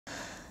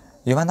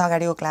योभन्दा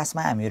अगाडिको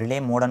क्लासमा हामीहरूले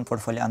मोडर्न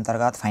पोर्टफोलियो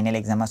अन्तर्गत फाइनल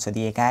एक्जाममा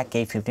सोधिएका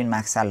केही 15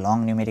 मार्क्सका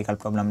लङ न्युमेरिकल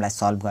प्रब्लमलाई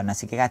सल्भ गर्न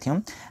सिकेका थियौं।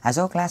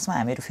 आजको क्लासमा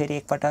हामीहरू फेरि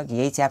एकपटक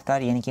यही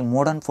च्याप्टर यानि कि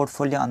मोडर्न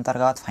पोर्टफोलियो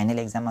अन्तर्गत फाइनल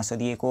एक्जाममा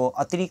सोधिएको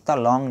अतिरिक्त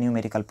लङ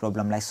न्युमेरिकल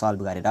प्रब्लमलाई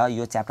सल्भ गरेर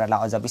यो च्याप्टरलाई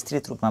अझ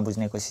विस्तृत रूपमा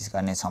बुझ्ने कोसिस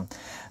गर्नेछौं।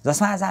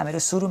 जसमा आज हामीहरू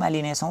सुरुमा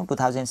लिनेछौं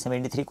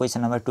 2073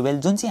 क्वेशन नम्बर 12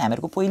 जुन चाहिँ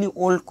हामीहरूको पहिलो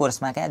ओल्ड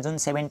कोर्समा जुन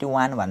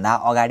 71 भन्दा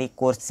अगाडि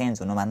कोर्स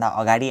चेन्ज हुनुभन्दा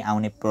अगाडि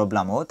आउने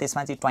प्रब्लम हो।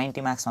 त्यसमा चाहिँ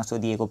 20 मार्क्समा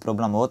सोधिएको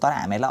प्रब्लम हो। तर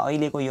हामीलाई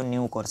अहिलेको यो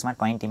न्यू कोर्समा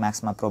 20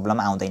 मार्क्समा प्रब्लम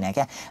आउँदैन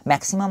क्या।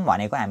 म्याक्सिमम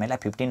भनेको हामीलाई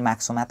 15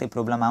 मार्क्समा मात्रै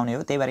प्रब्लम आउने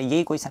हो। त्यही भएर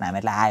यही क्वेशन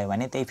हामीलाई आयो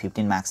भने त्यही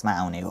 15 मार्क्समा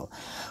आउने हो।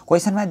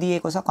 क्वेशनमा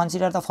दिएको छ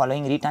consider the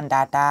following return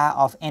data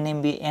of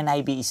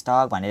NIB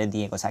stock भनेर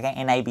दिएको छ क्या।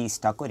 एनआईबी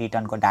स्टकको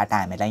रिटर्नको डाटा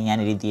हामीलाई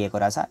यहाँनिर दिएको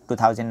रहेछ।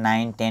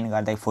 2009 10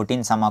 गर्दै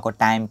 14 सम्मको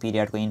टाइम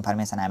पिरियडको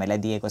इन्फर्मेसन हामीलाई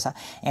दिएको छ।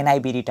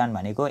 एनआईबी रिटर्न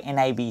भनेको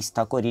एनआईबी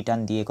स्टकको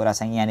रिटर्न दिएको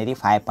रहेछ यहाँनिर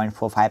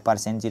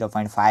 5.45%,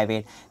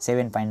 0.58,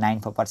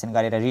 7.94%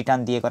 गरेर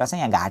रिटर्न दिएको रहेछ।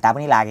 यहाँ घाटा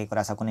पनि लागेको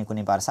रहेछ कुनै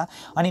कुनै वर्ष।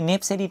 अनि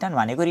नेप्से रिटर्न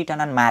भनेको रिटर्न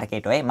अन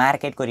मार्केट हो है।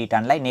 मार्केटको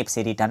रिटर्नलाई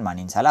नेप्से रिटर्न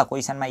भनिन्छ ल।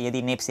 क्वेशनमा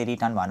यदि नेप्से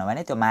रिटर्न भन्यो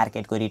भने त्यो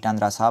मार्केटको रिटर्न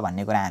रहेछ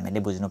भन्ने कुरा हामीले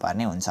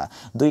बुझ्नुपर्ने हुन्छ।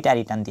 दुईटा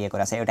रिटर्न दिएको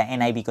रहेछ, एउटा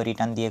एनआईबी को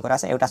रिटर्न दिएको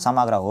रहेछ, एउटा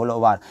समग्र होल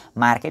ओभर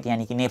मार्केट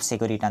यानि कि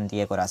नेप्सेको रिटर्न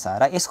दिएको रहेछ।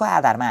 र यसको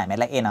आधारमा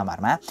हामीलाई ए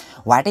नम्बरमा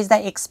what is the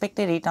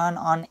expected return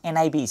on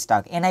NIB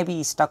stock,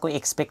 NIB स्टकको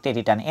एक्सपेक्टेड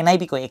रिटर्न,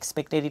 एनआईबी को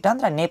एक्सपेक्टेड रिटर्न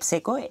र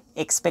नेप्सेको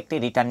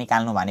एक्सपेक्टेड रिटर्न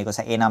निकाल्नु भनेको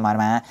छ ए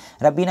नम्बरमा।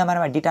 र बी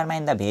नम्बरमा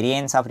determine the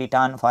variance of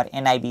return for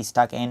NIB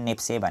stock and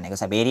NEPSE भनेको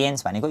छ।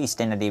 भेरिएन्स भनेको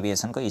स्ट्यान्डर्ड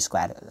डेभिएसनको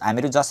स्क्वायर।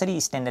 हामीहरू जसरी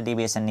स्ट्यान्डर्ड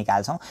डेभिएसन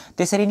निकाल्छौं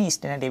त्यसरी नै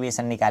स्ट्यान्डर्ड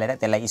डेभिएसन निकालेर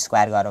त्यसलाई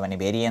स्क्वायर गर्यो भने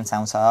भेरिएन्स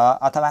आउँछ।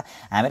 अथवा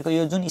हामीहरूको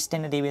यो जुन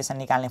स्ट्यान्डर्ड डेभिएसन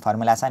निकाल्ने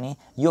फर्मुला छ नि,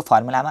 यो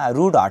फर्मुलामा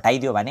रुट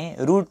हटाइदियो भने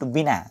रुट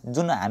बिना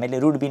जुन हामीले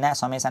रुट बिना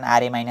summation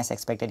RA minus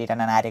expected return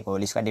on RA को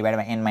whole square divide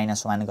by an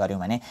minus 1 गर्यौं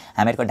भने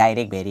हामीहरूको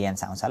डाइरेक्ट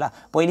भेरिएन्स आउँछ ल।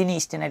 पहिले नै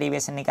स्ट्यान्डर्ड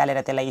डेभिएसन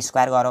निकालेर त्यसलाई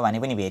स्क्वायर गर्यो भने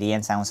पनि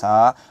भेरिएन्स आउँछ।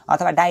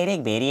 अथवा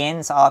direct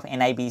variance of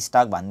NIB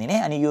stock भनिदिने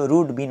अनि यो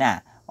रुट बिना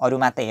अरु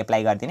मात्रै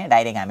एप्लाई गरिदिने,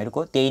 डाइरेक्ट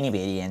हामीहरूको त्यही नै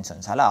भेरिएन्स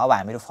हुन्छ ल। अब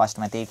हामीहरू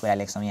फर्स्टमा त्यही कुरा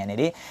लेख्छौं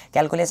यहाँनिर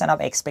calculation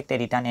of expected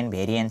return and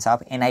variance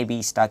of NIB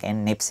stock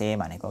and NEPSE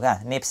भनेको क्या।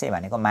 नेप्से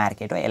भनेको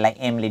मार्केट हो, यसलाई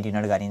एम ले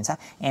डिनोट गरिन्छ।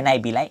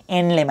 एनआईबी लाई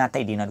एन ले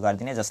मात्रै डिनोट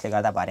गरिदिने, जसले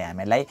गर्दा भरे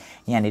हामीलाई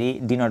यहाँनिर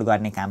डिनोट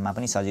गर्ने काममा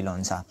पनि सजिलो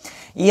हुन्छ।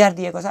 इयर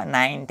दिएको छ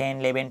 9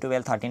 10 11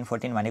 12 13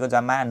 14 भनेको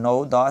जम्मा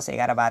 9 10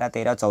 11 12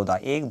 13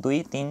 14 1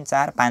 2 3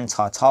 4 5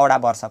 6 6 वटा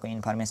वर्षको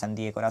इन्फर्मेसन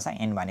दिएको रहेछ।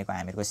 एन भनेको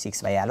हामीहरूको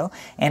 6 भइहाल्यो।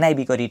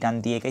 एनआईबी को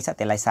रिटर्न दिएकै छ,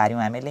 त्यसलाई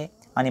सार्यौं हामीले।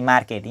 अनि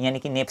मार्केट यानि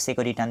कि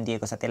नेप्सेको रिटर्न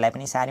दिएको छ, त्यसलाई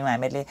पनि सार्यौं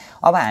हामीले।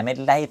 अब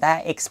हामीलाई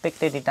त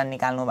एक्सपेक्टेड रिटर्न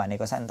निकाल्नु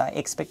भनेको छ नि त।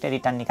 एक्सपेक्टेड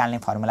रिटर्न निकाल्ने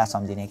फर्मुला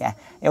सम्झिने क्या।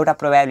 एउटा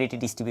प्रोबेबिलिटी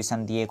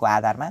डिस्ट्रिब्युसन दिएको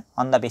आधारमा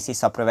on the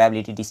basis of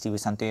probability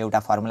distribution, त्यो एउटा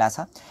फर्मुला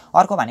छ।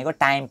 अर्को भनेको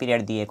टाइम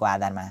पिरियड दिएको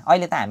आधारमा।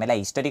 अहिले त हामीलाई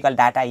हिस्टोरिकल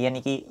डाटा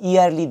यानि कि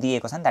इयरली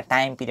दिएको छ नि त,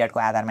 टाइम पिरियडको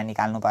आधारमा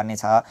निकाल्नु पर्ने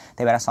छ।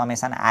 त्यही भएर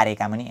समेसन आरए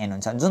का पनि एन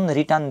हुन्छ। जुन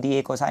रिटर्न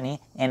दिएको छ नि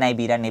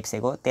एनआईबी र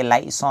नेप्सेको,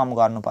 त्यसलाई सम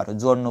गर्नु पर्यो,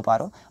 जोड्नु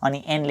पर्यो।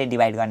 अनि एन ले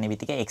डिभाइड गर्ने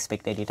बित्तिकै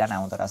एक्सपेक्टेड रिटर्न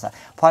आउँदो रहेछ।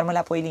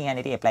 फर्मुला पहिले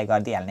यहाँनिर एप्लाई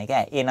गरिदिइहाल्ने क्या।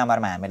 ए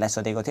नम्बरमा हामीलाई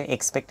सोधेको थियो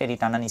expected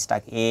return on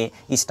stock A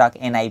stock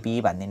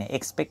NIB भनिदिने।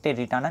 Expected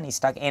return on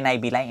stock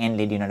NIB लाई एन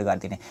ले डिनोट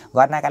गरिदिने।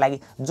 गर्नका लागि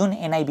जुन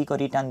एनआईबी को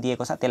रिटर्न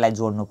दिएको छ त्यसलाई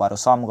जोड्नु पर्यो,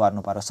 सम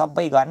गर्नु पर्यो।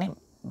 सबै गर्ने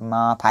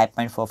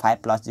 5.45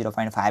 प्लस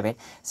 0.58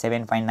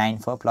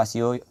 7.94 प्लस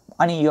यो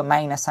अनि यो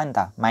माइनस छ नि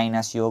त,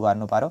 माइनस यो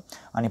गर्नु पर्यो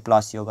अनि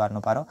प्लस यो गर्नु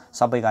पर्यो।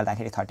 सबै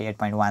गर्दाखेरि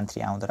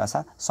 38.13 आउँदो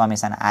रहेछ।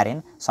 समेसन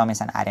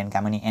आरएन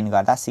का पनि एन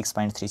गर्दा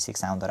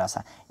 6.36 आउँदो रहेछ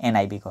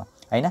एनआईबी को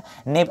हैन।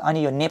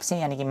 अनि यो नेप्से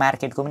यानि कि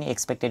मार्केटको पनि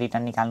एक्सपेक्टेड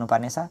रिटर्न निकाल्नु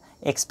पर्ने छ।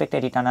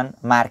 एक्सपेक्टेड रिटर्न अन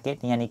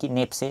मार्केट यानि कि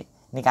नेप्से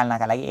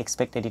निकाल्नका लागि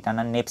एक्सपेक्टेड रिटर्न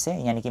अन नेप्से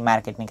यानि कि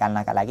मार्केट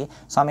निकाल्नका लागि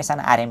समेसन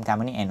आरएम का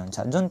पनि एन हुन्छ।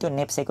 जुन त्यो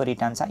नेप्सेको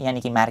रिटर्न छ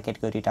यानि कि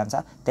मार्केटको रिटर्न छ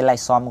त्यसलाई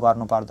सम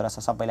गर्नु पर्दो रहेछ,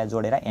 सबैलाई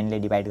जोडेर एन ले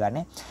डिभाइड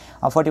गर्ने।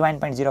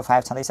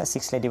 41.05 छँदैछ,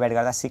 6 ले डिभाइड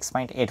गर्दा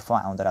 6.84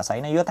 आउँदो रहेछ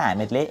हैन। यो त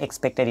हामीले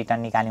एक्सपेक्टेड रिटर्न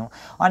निकाल्यौं।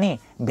 अनि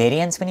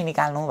भेरिएन्स पनि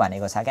निकाल्नु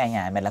भनेको छ क्या।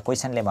 यहाँ हामीलाई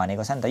क्वेशनले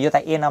भनेको छ नि त। यो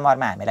त ए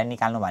नम्बरमा हामीलाई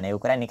निकाल्नु भनेको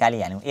कुरा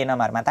निकालिहाल्यौं। ए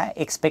नम्बरमा त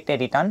एक्सपेक्टेड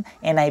रिटर्न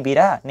एनआईबी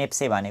र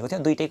नेप्से भनेको थियो,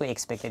 दुईटैको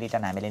एक्सपेक्टेड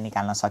रिटर्न हामीले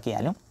निकाल्न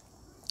सकिहाल्यौं।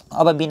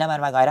 अब बी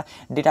नम्बरमा गएर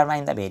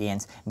डिटरमाइन द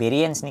भेरिएन्स,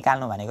 भेरिएन्स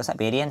निकाल्नु भनेको छ।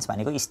 भेरिएन्स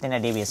भनेको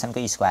स्ट्यान्डर्ड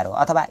डेभिएसनको स्क्वायर हो।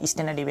 अथवा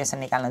स्ट्यान्डर्ड डेभिएसन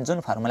निकाल्न जुन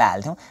फर्मुला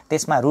हाल्थ्यौं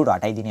त्यसमा रुट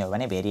हटाइदिने हो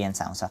भने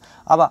भेरिएन्स आउँछ।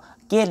 अब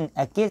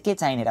के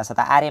चाहिने रहेछ त,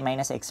 RA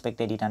minus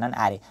expected return on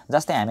RA.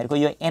 जस्तै हामीहरूको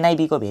यो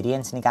एनआईबी को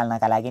भेरिएन्स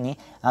निकाल्नका लागि नि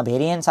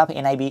भेरिएन्स अफ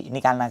एनआईबी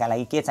निकाल्नका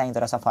लागि के चाहिँदो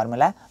रहेछ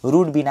फर्मुला,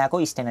 रुट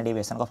बिनाको standard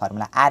डेभिएसनको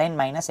formula RN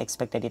minus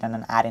expected return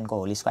on RN को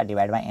whole square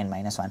divide by an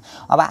minus 1।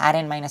 अब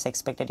RN minus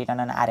expected return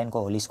on RN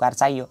को होल स्क्वायर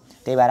चाहियो।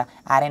 त्यही भएर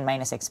RN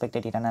minus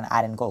expected return on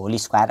RN को होल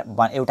स्क्वायर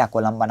एउटा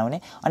कोलम बनाउने।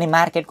 अनि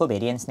मार्केटको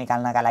भेरिएन्स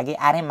निकाल्नका लागि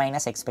RM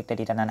minus expected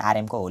return on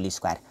RM को होल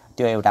स्क्वायर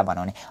त्यो एउटा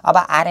बनाउने। अब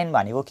आरएन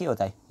भनेको के हो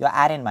त, यो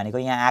आरएन भनेको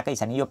यहाँ आकै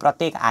छ नि, यो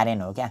प्रत्येक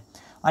आरएन हो क्या।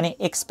 अनि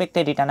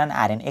एक्सपेक्टेड रिटर्न अन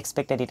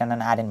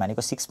आरएन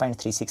भनेको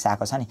 6.36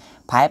 आएको छ नि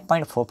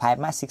 5.45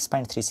 मा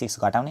 6.36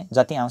 घटाउने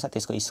जति आउँछ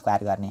त्यसको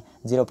स्क्वायर गर्ने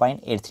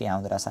 0.83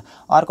 आउँदो रहेछ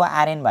अर्को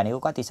आरएन भनेको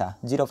कति छ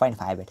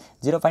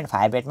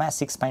 0.58 मा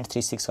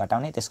 6.36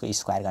 घटाउने त्यसको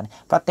स्क्वायर गर्ने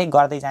प्रत्येक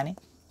गर्दै जाने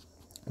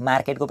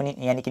मार्केटको पनि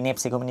यानी कि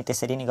नेप्सेको पनि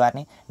त्यसरी नै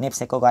गर्ने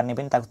नेप्सेको गर्ने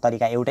पनि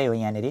तरिका एउटै हो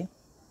यहाँनेरि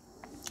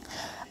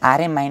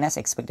RM minus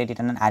expected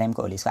return on RM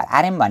को होल स्क्वायर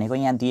आरएम भनेको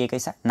यहाँ दिएकै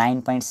छ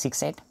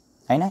 9.68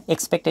 हैन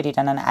एक्सपेक्टेड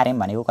रिटर्न अन आरएम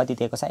भनेको कति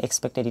दिएको छ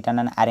एक्सपेक्टेड रिटर्न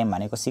अन आरएम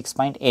भनेको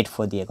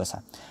 6.84 दिएको छ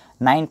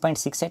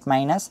 9.68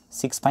 माइनस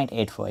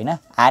 6.84 हैन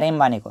आरएम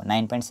भनेको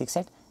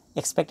 9.68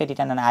 एक्सपेक्टेड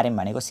रिटर्न अन आरएम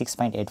भनेको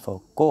 6.84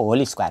 को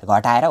होल स्क्वायर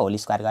घटाएर होल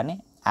स्क्वायर गर्ने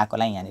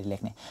आकोलाई यहाँनिर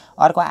लेख्ने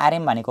अर्को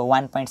आरएम भनेको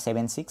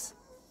 1.76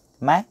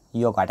 मा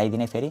यो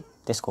घटाइदिने फेरि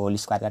त्यसको होल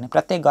स्क्वायर गर्ने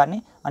प्रत्येक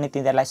गर्ने अनि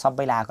तिनीहरुलाई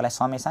सबैलाई आकोलाई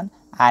summation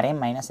RM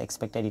minus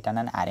expected return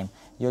on RM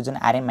यो जुन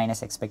RM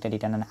minus expected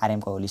return on RM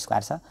को होल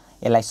स्क्वायर छ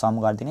यसलाई सम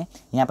गर्दिने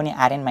यहाँ पनि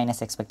RN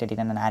minus expected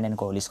return on RN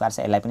को होल स्क्वायर छ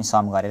यसलाई पनि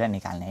सम गरेर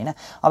निकाल्ने हैन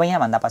अब यहाँ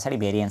भन्दा पछाडी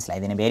भेरिएन्स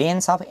लगाइदिने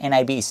variance of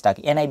NIB stock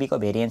NIB को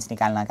भेरिएन्स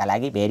निकाल्नका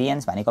लागि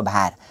भेरिएन्स भनेको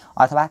भार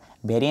अथवा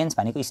भेरिएन्स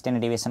भनेको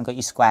स्ट्यान्डर्ड डेभिएसन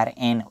को स्क्वायर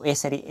एन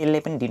यसरी यसले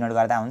पनि डिनोट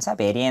गर्दा हुन्छ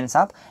भेरिएन्स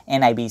अफ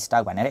एनआईबी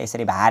स्टक भनेर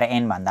यसरी भार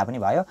एन भन्दा पनि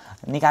भयो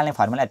निकाल्ने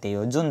फर्मुला त्यही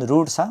हो जुन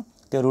रुट छ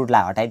त्यो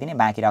रुटलाई हटाइदिने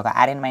बाँकी रहेको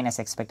RN minus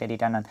expected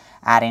return on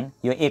RN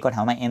यो ए को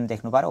ठाउँमा एन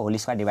देख्नु पर्यो whole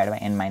square divide by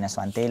an minus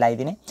 1 त्यही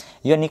लगाइदिने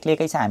यो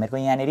निक्लेकै छ हामीहरुको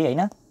यहाँनेरि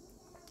हैन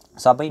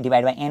सबै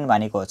डिवाइड बाइ एन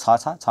भनेको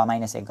 6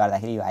 माइनस 1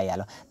 गर्दाखेरि यो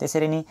आइहाल्यो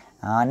त्यसरी नि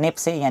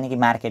नेप्से यानी कि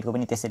मार्केटको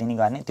पनि त्यसरी नि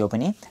गर्ने त्यो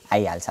पनि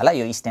आइहाल्छ ल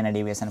यो स्ट्यान्डर्ड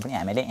डेभिएसन पनि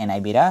हामीले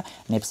एनआईबी र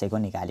नेप्सेको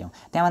निकाल्यौं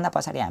त्यहाँभन्दा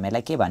पछाडी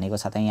हामीलाई के भनेको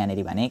छ त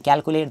यहाँनेरि भने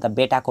क्याल्कुलेट द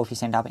बेटा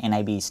coefficient of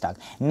NIB stock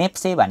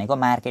NEPSE भनेको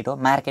मार्केट हो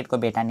मार्केटको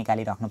बेटा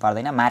निकाली राख्नु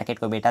पर्दैन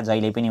मार्केटको बेटा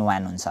जहिले पनि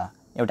 1 हुन्छ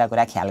एउटा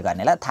कुरा ख्याल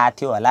गर्ने ल थाहा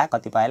थियो होला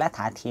कतिपयलाई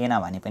थाहा थिएन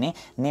भने पनि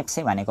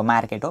नेप्से भनेको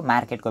मार्केट हो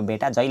मार्केटको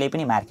बेटा जहिले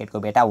पनि मार्केटको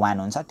बेटा 1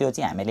 हुन्छ त्यो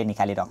चाहिँ हामीले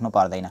निकाली राख्नु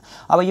पर्दैन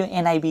अब यो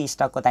एनआईबी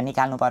स्टक को त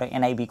निकाल्नु पर्यो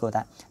एनआईबी को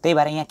त त्यही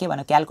भएर यहाँ के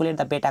भन्नु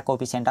क्याल्कुलेट द बेटा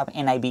कोएफिसिएन्ट अफ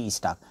एनआईबी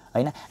स्टक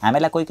हैन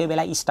हामीलाई कोही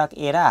बेला स्टक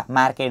ए र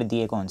मार्केट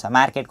दिएको हुन्छ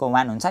मार्केटको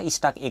 1 हुन्छ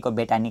स्टक ए को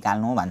बेटा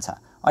निकाल्नु भन्छ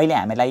अहिले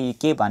हामीलाई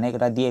के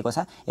भनेर दिएको छ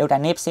एउटा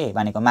नेप्से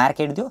भनेको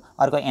मार्केट दियो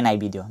अर्को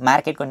एनआईबी दियो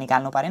मार्केटको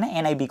निकाल्नु परेन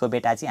एनआईबी को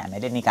बेटा चाहिँ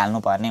हामीले निकाल्नु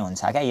पर्ने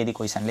हुन्छ क्या यदि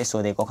क्वेशनले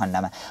सोधेको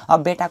खण्डमा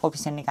अब बेटा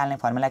कोएफिसिएन्ट निकाल्ने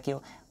फर्मुला के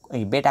हो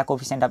बेटा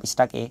coefficient of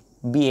stock A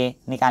BA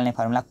निकाल्ने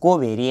फर्मुला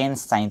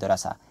कोभेरिएन्स चाहिँदो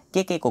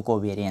रहेछ के को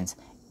कोभेरिएन्स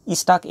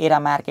स्टक ए र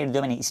मार्केट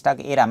दियो भने स्टक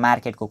ए र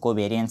मार्केटको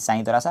कोभेरिएन्स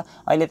चाहिँदो रहेछ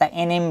अहिले त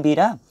एनएमबी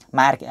र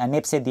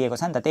नेप्से दिएको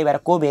छ नि त त्यही भएर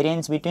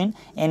कोभेरिएन्स बिट्विन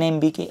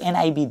एनएमबी के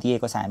एनआईबी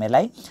दिएको छ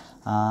हामीलाई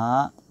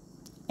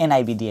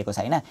एनआईबी दिएको छ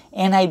हैन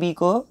एनआईबी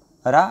को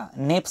र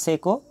नेप्से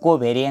को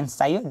कोभेरिएन्स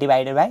चाहियो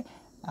डिवाइडेड बाइ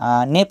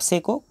नेप्से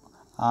को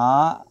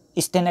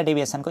स्ट्यान्डर्ड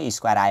डेभिएसन को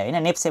स्क्वायर आयो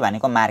हैन नेप्से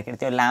भनेको मार्केट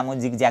त्यो लामो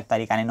जिगज्याग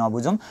तरिकाले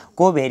नबुझौं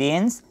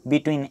कोभेरिएन्स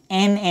बिट्विन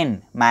एनएन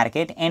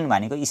मार्केट एन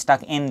भनेको स्टक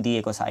एन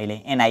दिएको छ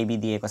अहिले एनआईबी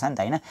दिएको छ नि त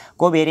हैन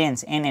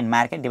कोभेरिएन्स NN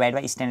market divide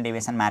by standard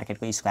deviation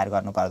मार्केटको square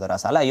गर्नु पर्दो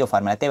रहेछ ल यो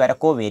फर्मुला त्यही भएर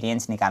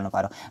कोभेरिएन्स निकाल्नु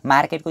पर्यो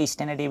मार्केटको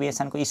स्ट्यान्डर्ड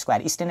डेभिएसनको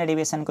स्ट्यान्डर्ड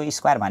डेभिएसनको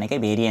स्क्वायर भनेकै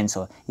भेरिएन्स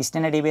हो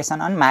standard deviation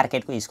on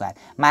मार्केटको square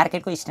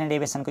मार्केटको standard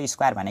डेभिएसनको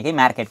square भनेकै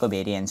मार्केटको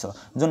भेरिएन्स हो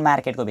जुन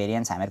मार्केटको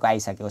भेरिएन्स हामीहरुको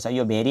आइसकेको छ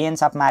यो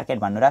भेरिएन्स अफ मार्केट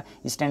भन्नु र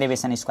स्ट्यान्डर्ड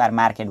डेभिएसन स्क्वायर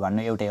मार्केट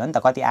भन्नु एउटै हो नि त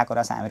कति आको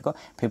रहेछ हामीहरुको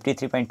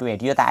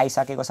 53.28 यो त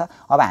आइसकेको छ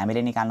अब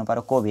हामीले निकाल्नु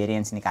पर्यो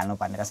कोभेरिएन्स निकाल्नु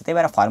पर्ने रहेछ त्यही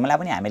भएर फर्मुला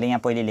पनि हामीले यहाँ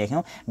पहिले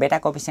लेख्यौं बेटा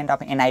कोएफिसिएन्ट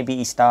अफ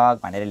एनआईबी स्टक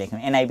भनेर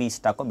लेख्यौं एनआईबी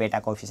स्टक को बेटा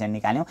कोएफिसिएन्ट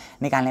निकाल्यौं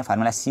निकाल्ने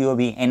formula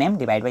COB NM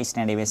divide by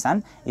standard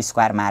deviation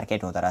square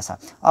market हुँदो रहेछ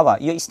अब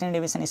यो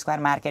स्ट्यान्डर्ड डेभिएसन स्क्वायर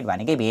मार्केट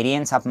भनेकै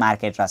भेरिएन्स अफ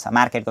मार्केट रहेछ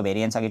मार्केटको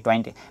भेरिएन्स अघि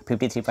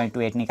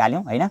 53.28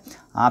 निकाल्यौं हैन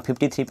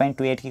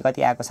 53.28 की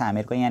कति आएको छ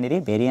हामीहरुको यहाँनेरि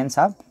भेरिएन्स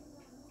अफ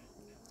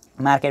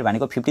मार्केट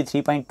भनेको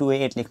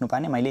 53.28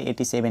 लेख्नुपर्ने मैले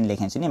 87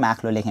 लेखेछु नि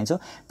माखलो लेखेछु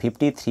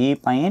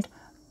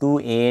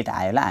 53.28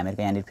 आयो ल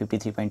हामीहरुको यहाँनेरि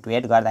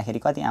 53.28 गर्दाखेरि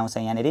कति आउँछ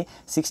यहाँनेरि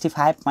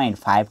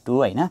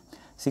 65.52 हैन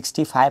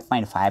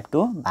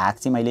 65.52 भाग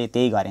चाहिँ मैले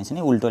त्यही गरेछु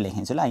नि उल्टो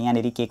लेखेछु ल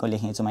यहाँनेरि के को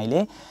लेखेछु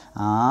मैले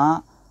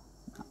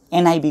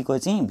एनआईबी को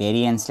चाहिँ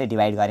भेरिएन्सले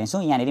डिवाइड गरेछु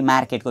यहाँनेरि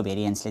मार्केटको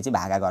भेरिएन्सले चाहिँ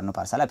भागा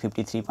गर्नुपर्छ ल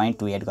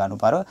 53.28 गर्नु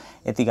पर्यो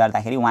यति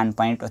गर्दाखेरि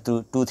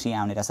 1.23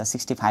 आउने रहेछ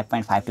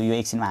 65.52 यो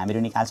एकछिनमा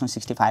हामीहरु निकाल्छौं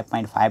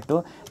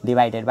 65.52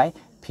 डिवाइडेड बाइ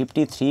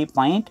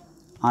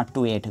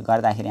 53.28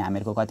 गर्दाखेरि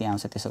हामीहरुको कति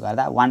आउँछ त्यसो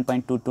गर्दा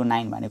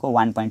 1.229 भनेको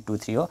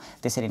 1.23 हो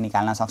त्यसरी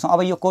निकाल्न सक्छौं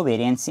अब यो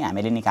कोभेरिएन्स चाहिँ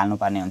हामीले निकाल्नु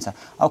पर्ने हुन्छ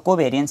अब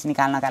कोभेरिएन्स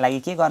निकाल्नका लागि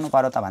के गर्नु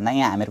पर्यो त भन्दा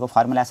यहाँ हामीहरुको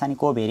फर्मुला छ नि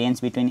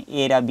कोभेरिएन्स बिट्विन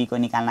ए र बी को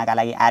निकाल्नका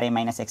लागि RA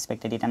minus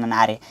expected return on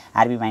RA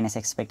R B minus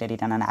expected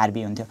return on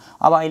R B हुन्थ्यो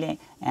अब अहिले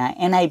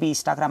एनआईबी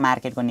स्टक र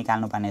मार्केटको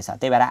निकाल्नु पर्ने छ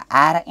त्यही भएर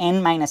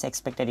RN minus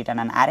expected return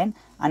on RN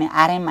अनि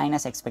RM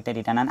minus expected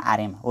return on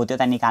RM हो त्यो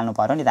त निकाल्नु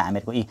पर्यो नि त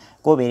हामीहरुको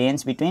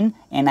कोभेरिएन्स बिट्विन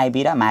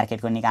एनआईबी र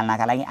मार्केटको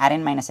निकाल्नका लागि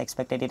RN minus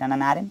expected return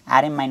on RN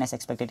RM minus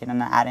expected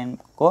return on RM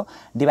को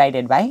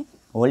divided by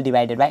whole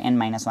divided by n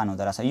 - 1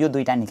 हुँदो रहेछ यो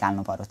दुईटा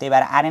निकाल्नु पर्यो त्यही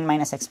भएर rn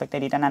minus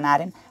expected return on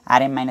rn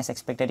rm minus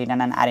expected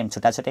return on rm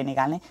छुट्टा छुट्टै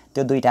निकाल्ने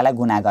त्यो दुईटालाई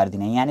गुणा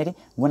गर्दिने यहाँनेरि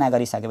गुणा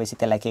गरिसकेपछि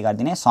त्यसलाई के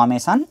गर्दिने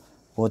समेसन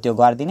हो त्यो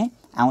गरिदिने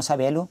आउँछ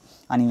भ्यालु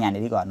अनि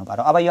यहाँनेरि गर्नु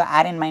पर्यो। अब यो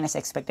RN minus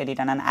expected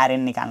return on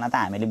RN निकाल्न त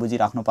हामीले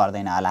बुझिराख्नु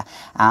पर्दैन होला।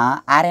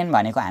 आरएन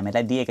भनेको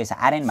हामीलाई दिएकै छ,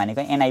 आरएन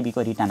भनेको एनआइबी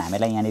को रिटर्न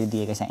हामीलाई यहाँनेरि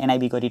दिएकै छ।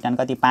 एनआइबी को रिटर्न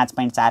कति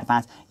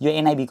 5.45, यो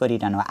एनआइबी को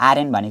रिटर्न हो।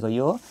 आरएन भनेको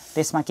यो हो,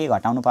 त्यसमा के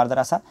घटाउनु पर्दो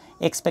रहेछ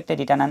एक्सपेक्टेड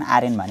रिटर्न अन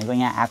आरएन भनेको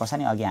यहाँ आएको छ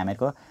नि अघि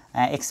हामीहरूको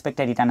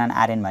एक्सपेक्टेड रिटर्न अन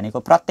आरएन भनेको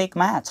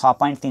प्रत्येकमा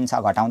 6.3 छ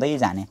घटाउँदै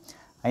जाने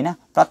हैन,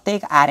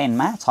 प्रत्येक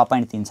आरएनमा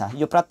 6.3 छ,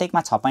 यो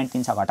प्रत्येकमा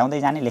 6.3 छ घटाउँदै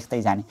जाने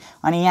लेख्दै जाने।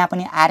 अनि यहाँ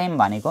पनि आरएम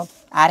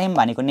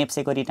भनेको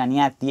नेप्सेको रिटर्न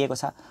यहाँ दिएको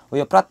छ हो,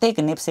 यो प्रत्येक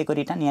नेप्सेको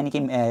रिटर्न यानि कि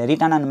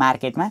रिटर्न अन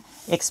मार्केटमा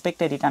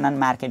एक्सपेक्टेड रिटर्न अन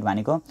मार्केट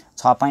भनेको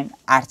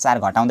 6.84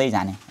 घटाउँदै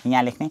जाने,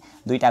 यहाँ लेख्ने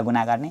दुईटा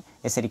गुणा गर्ने,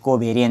 यसरी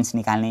कोभेरियन्स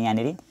निकाल्ने,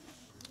 यहाँनेरि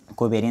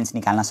कोभेरियन्स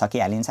निकाल्न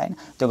सकिहालिन्छ हैन।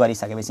 त्यो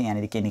गरिसकेपछि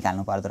यहाँनेरि के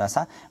निकाल्नु पर्दो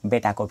रहेछ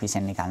बेटा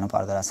कोफिसिएन्ट निकाल्नु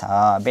पर्दो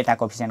रहेछ। बेटा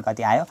कोफिसिएन्ट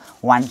कति आयो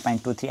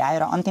 1.23 आयो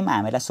र अन्तिममा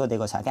हामीलाई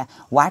सोधेको छ क्या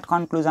what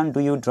conclusion do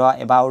you draw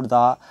about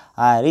the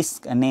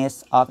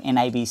रिस्कनेस of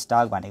एनआइबी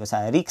stock भनेको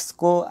छ।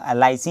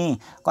 रिस्ककोलाई चाहिँ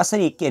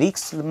कसरी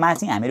रिस्कमा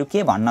चाहिँ हामीहरू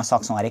के भन्न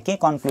सक्छौँ अरे, के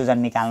कन्क्लुजन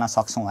निकाल्न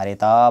सक्छौँ अरे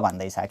त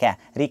भन्दैछ क्या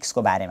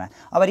रिस्कको बारेमा।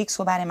 अब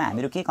रिस्कको बारेमा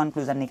हामीहरू के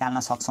कन्क्लुजन निकाल्न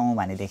सक्छौँ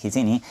भनेदेखि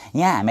चाहिँ नि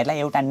यहाँ हामीलाई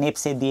एउटा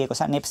नेप्से दिएको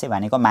छ। नेप्से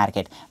भनेको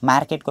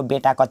मार्केटको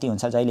बेटा कति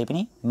हुन्छ जहिले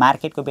पनि,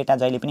 मार्केटको बेटा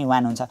जहिले पनि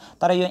 1 हुन्छ,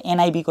 तर यो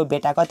एनआइबी को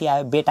बेटा कति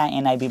आयो, बेटा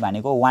एनआइबी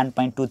भनेको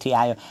 1.23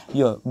 आयो।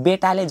 यो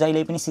बेटाले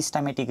जहिले पनि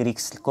सिस्टमेटिक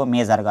रिस्कको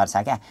मेजर गर्छ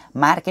क्या।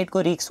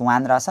 मार्केटको रिस्क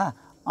 1 रहेछ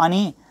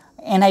अनि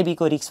एनआइबी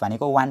को रिस्क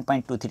भनेको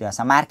 1.23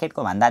 रहेछ,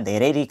 मार्केटको भन्दा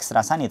धेरै रिस्क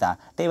रहेछ नि त,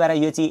 त्यही भएर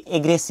यो चाहिँ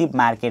एग्रेसिभ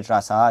मार्केट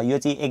रहेछ, यो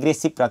चाहिँ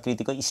एग्रेसिभ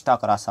प्रकृतिको स्टक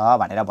रहेछ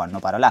भनेर भन्नु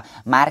पर्यो ल।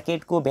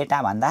 मार्केटको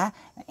बेटा भन्दा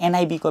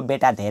एनआइबी को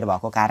बेटा धेर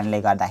भएको कारणले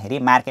गर्दाखेरि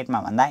मार्केटमा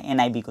भन्दा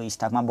एनआइबी को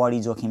स्टकमा बढी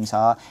जोखिम छ,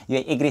 यो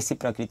एग्रेसिभ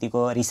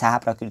प्रकृतिको रिसाहा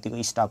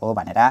प्रकृतिको स्टक हो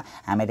भनेर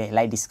हामीले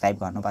यसलाई डिस्क्राइब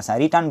गर्नुपर्छ।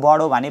 रिटर्न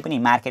बढ्यो भने पनि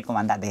मार्केटको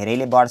भन्दा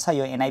धेरैले बढ्छ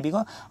यो एनआइबी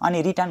को,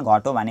 अनि रिटर्न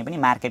घट्यो भने पनि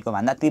मार्केटको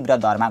भन्दा तीव्र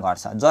दरमा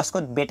घट्छ।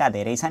 जसको बेटा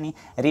धेरै छ नि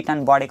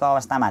रिटर्न बढेको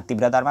अवस्थामा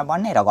तीव्र दरमा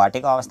बढ्ने र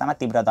घटेको अवस्थामा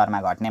तीव्र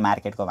दरमा घट्ने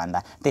मार्केटको भन्दा,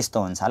 त्यस्तो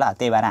हुन्छ ल।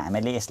 त्यही भएर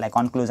हामीले यसलाई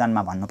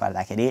कन्क्लुजनमा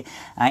भन्नुपर्दाखेरि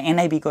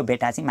एनआइबी को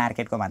बेटा चाहिँ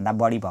मार्केटको भन्दा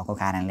बढी भएको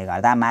कारणले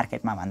गर्दा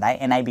मार्केटमा भन्दा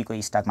एनआइबी को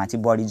स्टकमा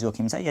चाहिँ बढी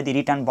जोखिम छ। यदि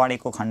रिटर्न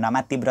बढेको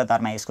खण्डमा तीव्र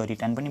दरमा यसको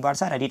रिटर्न पनि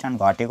बढ्छ र रिटर्न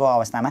घटेको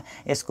अवस्थामा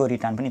यसको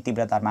रिटर्न पनि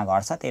तीव्र दरमा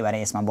घट्छ, त्यही भएर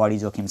यसमा बढी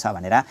जोखिम छ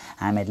भनेर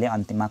हामीले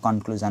अन्तिममा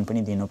कन्क्लुजन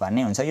पनि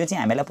दिनुपर्ने हुन्छ। यो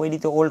चाहिँ हामीलाई पहिले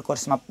त्यो ओल्ड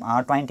कोर्समा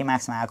 20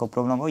 मार्क्समा आएको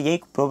प्रब्लम हो।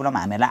 यही प्रब्लम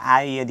हामीलाई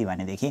आयो यदि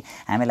भनेदेखि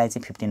हामीलाई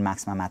चाहिँ 15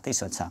 मार्क्समा मात्रै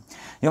सोध्छ।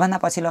 योभन्दा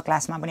पछिल्लो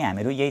क्लासमा पनि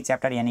हामीहरू यही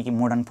च्याप्टर यानि कि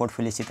मोडर्न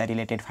पोर्टफोलियोसित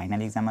रिलेटेड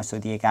फाइनल एक्जाममा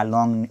सोधिएका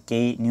लङ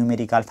केही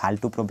न्युमेरिकल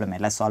फाल्टु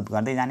प्रब्लमहरूलाई सल्भ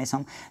गर्दै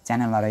जानेछौँ।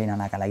 च्यानलमा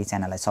रहिरहनका लागि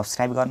च्यानललाई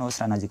सब्स्क्राइब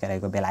गर्नुहोस् र नजिकै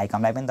रहेको बेल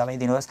आइकनलाई पनि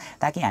दबाइदिनुहोस्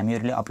ताकि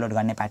हामीहरूले अपलोड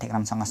गर्ने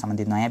पाठ्यक्रमसँग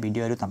सम्बन्धित नयाँ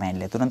भिडियोहरू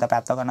तपाईँहरूले तुरन्त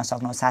प्राप्त गर्न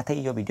सक्नुहोस्। साथै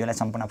यो भिडियोलाई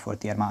सम्पूर्ण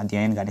 4th इयरमा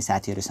अध्ययन गर्ने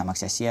साथीहरू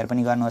समक्ष सेयर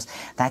पनि गर्नुहोस्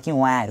ताकि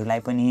उहाँहरूलाई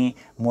पनि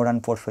मोडर्न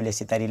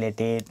पोर्टफोलियोसित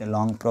रिलेटेड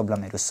लङ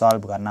प्रब्लमहरू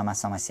सल्भ गर्नमा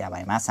समस्या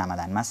भएमा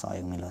समाधानमा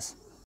सहयोग मिलोस्।